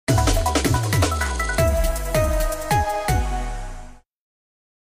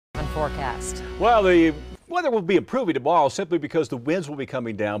forecast. Well, the weather will be improving tomorrow simply because the winds will be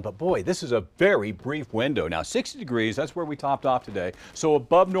coming down. But boy, this is a very brief window. Now, 60 degrees, that's where we topped off today. So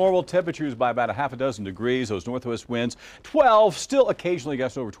above normal temperatures by about a half a dozen degrees. Those northwest winds, 12, still occasionally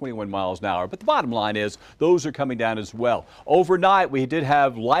gusting over 21 miles an hour. But the bottom line is those are coming down as well. Overnight, we did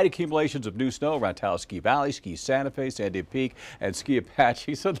have light accumulations of new snow around Taos Ski Valley, Ski Santa Fe, Sandy Peak, and Ski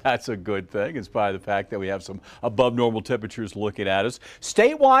Apache. So that's a good thing in spite of the fact that we have some above normal temperatures looking at us.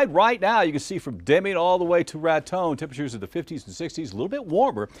 Statewide, right now, you can see from Deming all the way to Raton, temperatures in the 50s and 60s, a little bit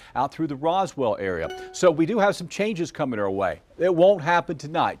warmer out through the Roswell area. So we do have some changes coming our way. It won't happen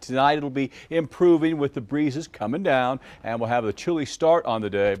tonight. Tonight it'll be improving with the breezes coming down, and we'll have a chilly start on the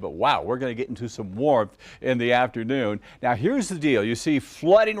day. But wow, we're going to get into some warmth in the afternoon. Now here's the deal. You see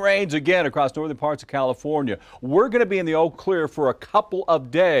flooding rains again across northern parts of California. We're going to be in the Eau Clear for a couple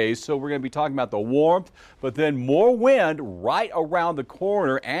of days, so we're going to be talking about the warmth, but then more wind right around the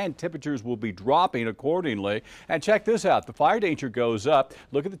corner, and temperatures will be dropping accordingly. And check this out. The fire danger goes up.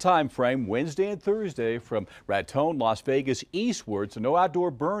 Look at the time frame. Wednesday and Thursday from Raton, Las Vegas eastward, so no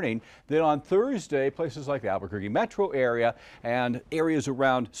outdoor burning. Then on Thursday, places like the Albuquerque metro area and areas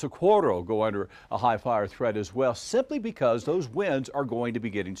around Socorro go under a high fire threat as well, simply because those winds are going to be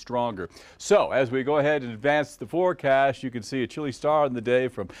getting stronger. So as we go ahead and advance the forecast, you can see a chilly start on the day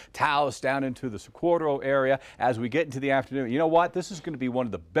from Taos down into the Socorro area. As we get into the afternoon, you know what? This is going to be one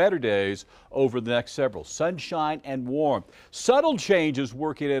of the better days over the next several. Sunshine and warmth. Subtle changes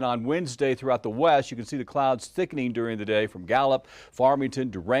working in on Wednesday throughout the west. You can see the clouds thickening during the day from Gallup,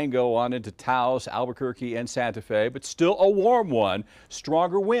 Farmington, Durango on into Taos, Albuquerque, and Santa Fe, but still a warm one.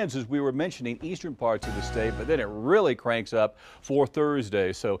 Stronger winds, as we were mentioning, eastern parts of the state, but then it really cranks up for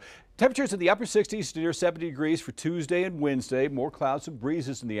Thursday. So temperatures in the upper 60s to near 70 degrees for Tuesday and Wednesday. More clouds and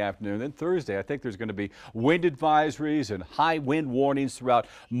breezes in the afternoon. Then Thursday, I think there's going to be wind advisories and high wind warnings throughout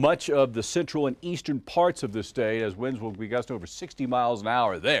much of the central and eastern parts of the state, as winds will be gusting over 60 miles an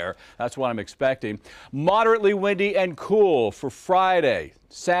hour there. That's what I'm expecting. Moderately windy and cool for Friday,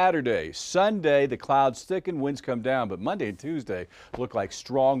 Saturday, Sunday. The clouds thicken, winds come down, but Monday and Tuesday look like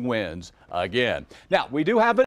strong winds again. Now, we do have